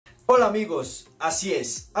Hola amigos, así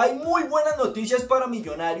es, hay muy buenas noticias para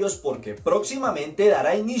Millonarios porque próximamente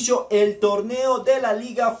dará inicio el torneo de la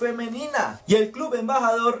Liga Femenina y el Club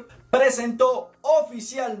Embajador presentó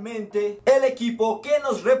oficialmente el equipo que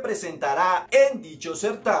nos representará en dicho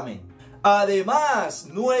certamen. Además,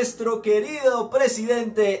 nuestro querido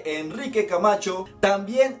presidente Enrique Camacho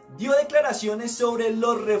también dio declaraciones sobre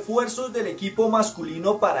los refuerzos del equipo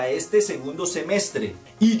masculino para este segundo semestre.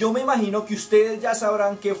 Y yo me imagino que ustedes ya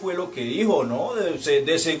sabrán qué fue lo que dijo, ¿no?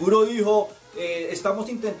 De seguro dijo, estamos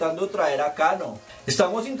intentando traer a Cano,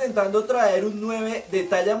 estamos intentando traer un 9 de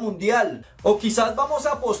talla mundial, o quizás vamos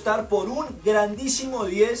a apostar por un grandísimo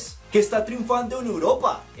 10 que está triunfando en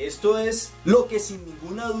Europa. Esto es lo que sin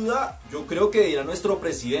ninguna duda yo creo que dirá nuestro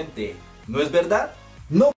presidente. ¿No es verdad?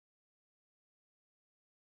 No.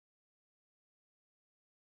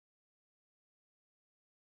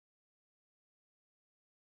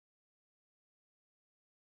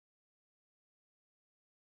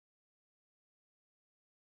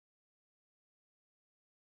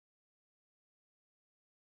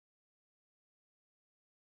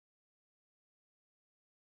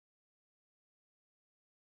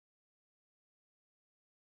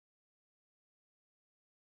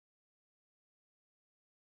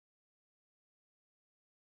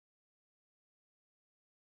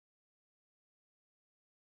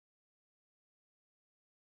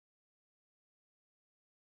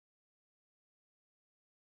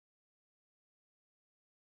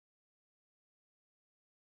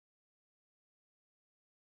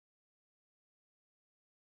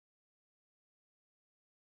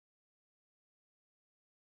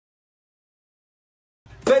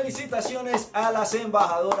 Felicitaciones a las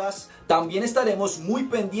embajadoras, también estaremos muy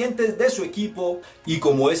pendientes de su equipo y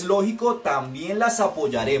como es lógico también las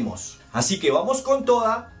apoyaremos. Así que vamos con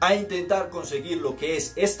toda a intentar conseguir lo que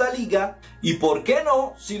es esta liga y por qué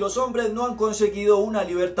no, si los hombres no han conseguido una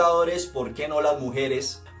Libertadores, por qué no las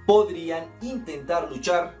mujeres podrían intentar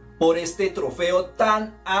luchar por este trofeo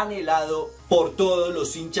tan anhelado por todos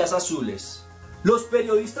los hinchas azules. Los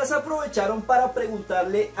periodistas aprovecharon para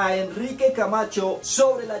preguntarle a Enrique Camacho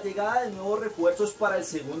sobre la llegada de nuevos refuerzos para el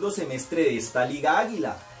segundo semestre de esta Liga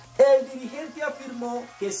Águila. El dirigente afirmó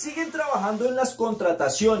que siguen trabajando en las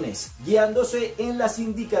contrataciones, guiándose en las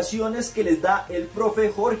indicaciones que les da el profe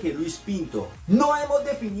Jorge Luis Pinto. No hemos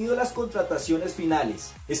definido las contrataciones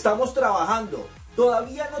finales, estamos trabajando.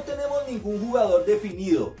 Todavía no tenemos ningún jugador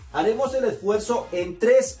definido. Haremos el esfuerzo en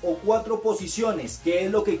 3 o 4 posiciones, que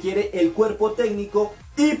es lo que quiere el cuerpo técnico,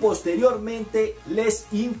 y posteriormente les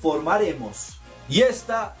informaremos. Y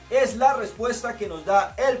esta es la respuesta que nos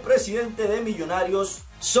da el presidente de Millonarios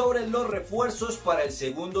sobre los refuerzos para el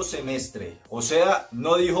segundo semestre. O sea,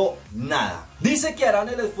 no dijo nada. Dice que harán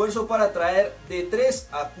el esfuerzo para traer de 3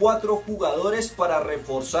 a 4 jugadores para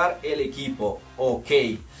reforzar el equipo. Ok,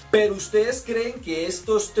 pero ¿ustedes creen que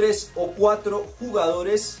estos 3 o 4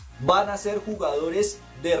 jugadores van a ser jugadores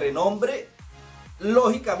de renombre?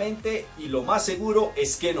 Lógicamente, y lo más seguro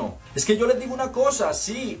es que no. Es que yo les digo una cosa,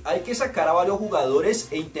 sí, hay que sacar a varios jugadores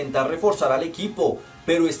e intentar reforzar al equipo,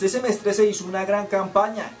 pero este semestre se hizo una gran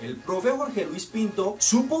campaña. El profe Jorge Luis Pinto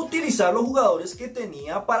supo utilizar los jugadores que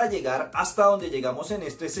tenía para llegar hasta donde llegamos en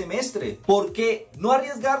este semestre. ¿Por qué no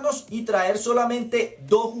arriesgarnos y traer solamente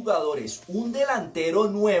 2 jugadores? Un delantero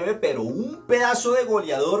 9, pero un pedazo de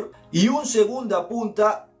goleador, y un segunda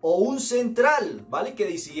punta o un central, ¿vale? Que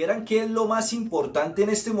decidieran qué es lo más importante en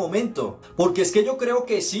este momento. Porque es que yo creo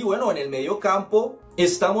que sí, bueno, en el medio campo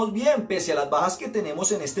estamos bien, pese a las bajas que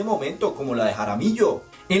tenemos en este momento, como la de Jaramillo.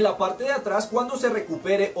 En la parte de atrás, cuando se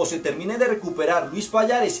recupere o se termine de recuperar Luis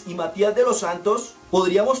Payares y Matías de los Santos,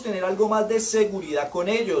 podríamos tener algo más de seguridad con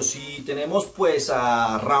ellos. Y tenemos pues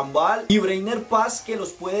a Rambal y Breiner Paz que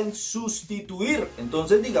los pueden sustituir.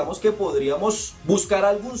 Entonces digamos que podríamos buscar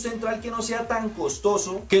algún central que no sea tan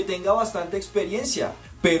costoso, que tenga bastante experiencia.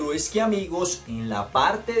 Pero es que amigos, en la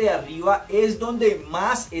parte de arriba es donde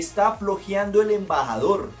más está flojeando el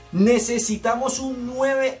Embajador. Necesitamos un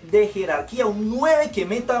 9 de jerarquía, un 9 que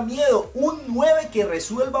meta miedo, un 9 que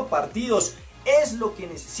resuelva partidos. Es lo que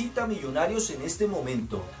necesita Millonarios en este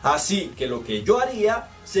momento. Así que lo que yo haría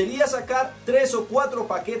sería sacar 3 o 4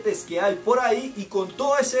 paquetes que hay por ahí y con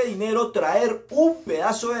todo ese dinero traer un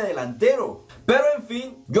pedazo de delantero. Pero en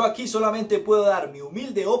fin, yo aquí solamente puedo dar mi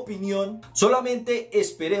humilde opinión. Solamente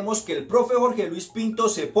esperemos que el profe Jorge Luis Pinto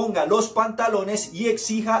se ponga los pantalones y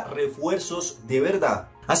exija refuerzos de verdad.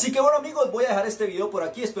 Así que bueno amigos, voy a dejar este video por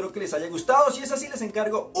aquí, espero que les haya gustado. Si es así, les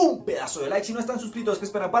encargo un pedazo de like. Si no están suscritos, ¿qué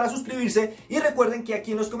esperan para suscribirse? Y recuerden que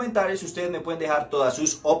aquí en los comentarios ustedes me pueden dejar todas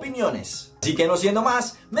sus opiniones. Así que no siendo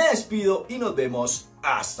más, me despido y nos vemos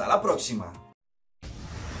hasta la próxima.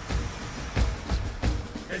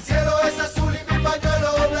 el cielo.